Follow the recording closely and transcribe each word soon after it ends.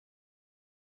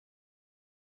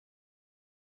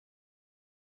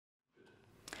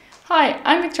Hi,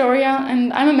 I'm Victoria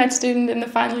and I'm a med student in the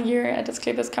final year at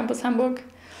Asklepios campus Hamburg.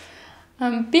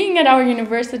 Being at our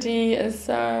university is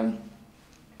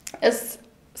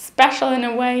special in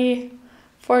a way,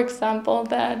 for example,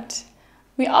 that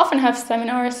we often have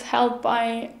seminars held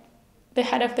by the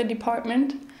head of the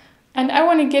department. And I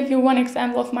want to give you one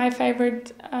example of my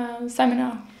favorite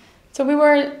seminar. So we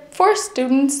were 4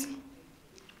 students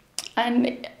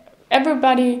and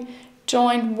everybody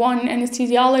joined one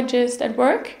anesthesiologist at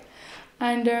work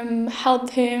and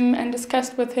helped him and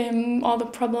discussed with him all the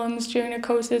problems during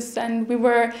narcosis. And we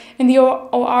were in the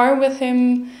OR with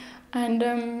him, and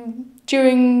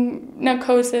during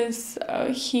narcosis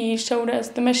he showed us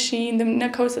the machine, the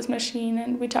narcosis machine,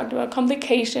 and we talked about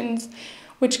complications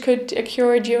which could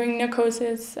occur during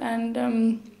narcosis.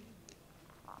 And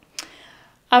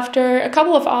after a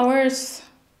couple of hours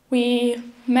we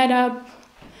met up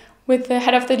with the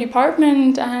head of the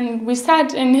department, and we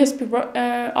sat in his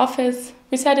office.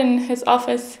 We sat in his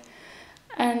office,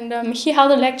 and he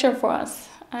held a lecture for us.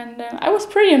 And I was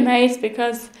pretty amazed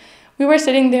because we were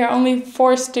sitting there, only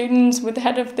 4 students, with the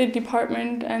head of the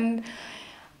department, and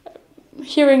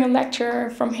hearing a lecture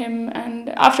from him. And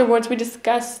afterwards, we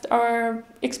discussed our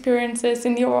experiences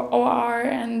in the OR,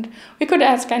 and we could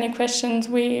ask any questions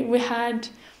we had.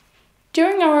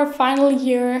 During our final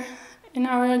year in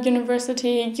our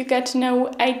university, you get to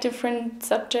know 8 different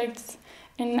subjects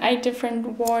in 8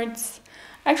 different wards.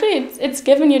 Actually, it's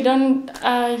given. You don't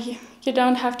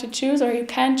have to choose, or you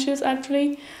can choose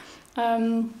actually,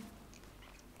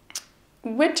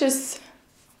 which is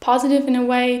positive in a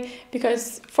way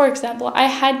because, for example, I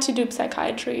had to do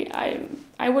psychiatry.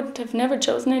 I would have never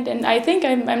chosen it, and I think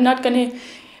I'm not going to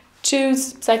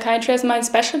choose psychiatry as my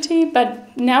specialty.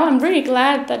 But now I'm really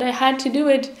glad that I had to do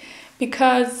it,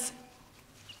 because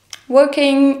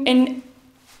working in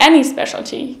any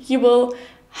specialty, you will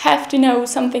have to know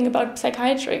something about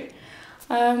psychiatry.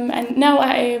 And now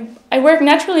I work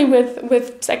naturally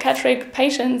with psychiatric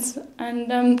patients,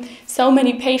 and so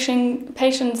many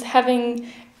patients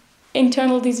having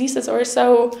internal diseases or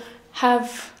so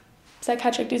have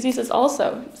psychiatric diseases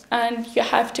also, and you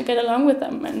have to get along with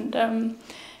them. And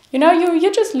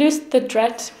you just lose the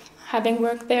dread having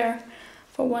worked there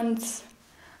for once.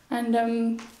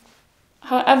 And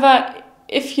however,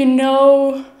 if you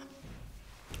know,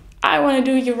 I want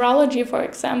to do urology, for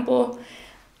example,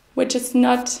 which is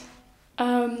not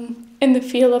in the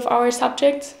field of our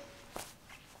subject,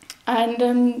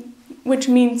 and which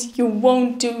means you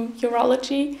won't do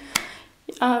urology.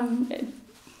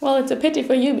 Well, it's a pity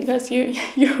for you, because you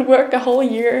work a whole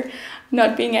year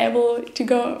not being able to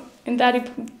go in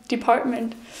that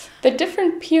department. The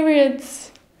different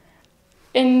periods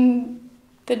in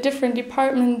the different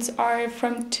departments are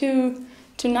from 2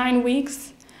 to 9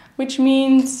 weeks, which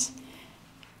means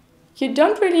you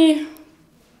don't really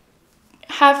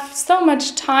have so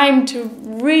much time to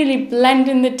really blend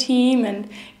in the team and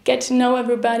get to know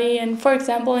everybody. And for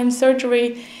example, in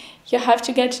surgery, you have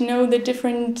to get to know the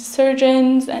different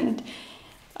surgeons, and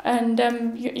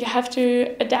you have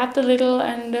to adapt a little.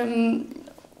 And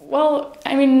well,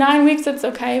 I mean, 9 weeks it's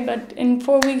okay, but in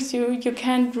 4 weeks you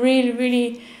can't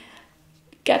really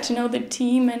get to know the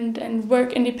team and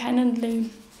work independently.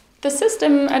 The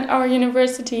system at our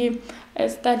university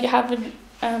is that you have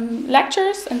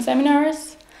lectures and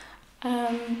seminars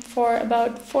for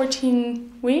about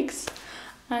 14 weeks.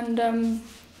 And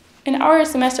in our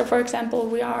semester, for example,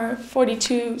 we are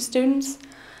 42 students,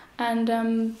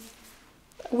 and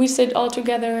we sit all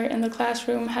together in the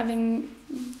classroom having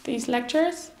these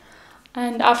lectures.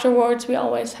 And afterwards, we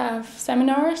always have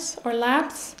seminars or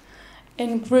labs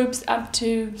in groups up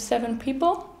to 7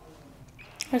 people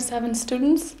or 7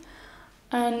 students.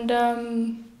 And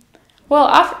well,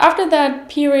 after that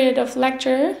period of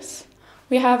lectures,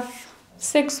 we have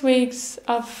 6 weeks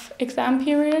of exam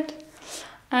period.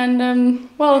 And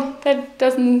well, that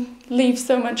doesn't leave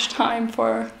so much time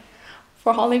for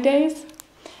holidays.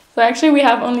 So actually we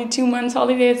have only 2 months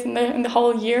holidays in the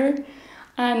whole year.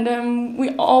 And we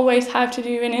always have to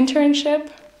do an internship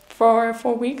for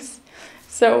 4 weeks.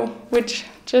 So, which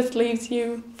just leaves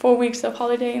you 4 weeks of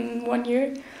holiday in 1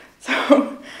 year.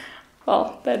 So,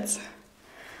 well, that's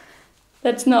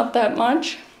not that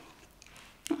much.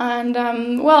 And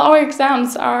well, our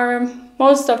exams are,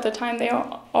 most of the time they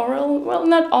are oral. Well,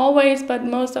 not always, but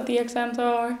most of the exams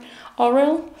are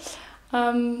oral.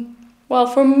 Well,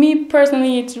 for me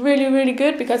personally, it's really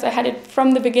good, because I had it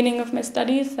from the beginning of my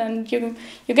studies, and you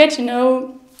get to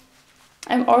know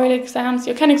oral exams.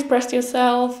 You can express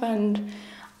yourself and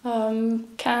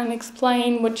can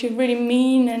explain what you really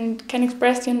mean and can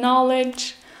express your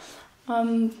knowledge.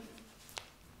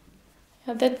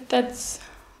 Yeah, that's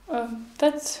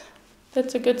That's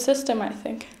a good system, I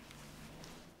think.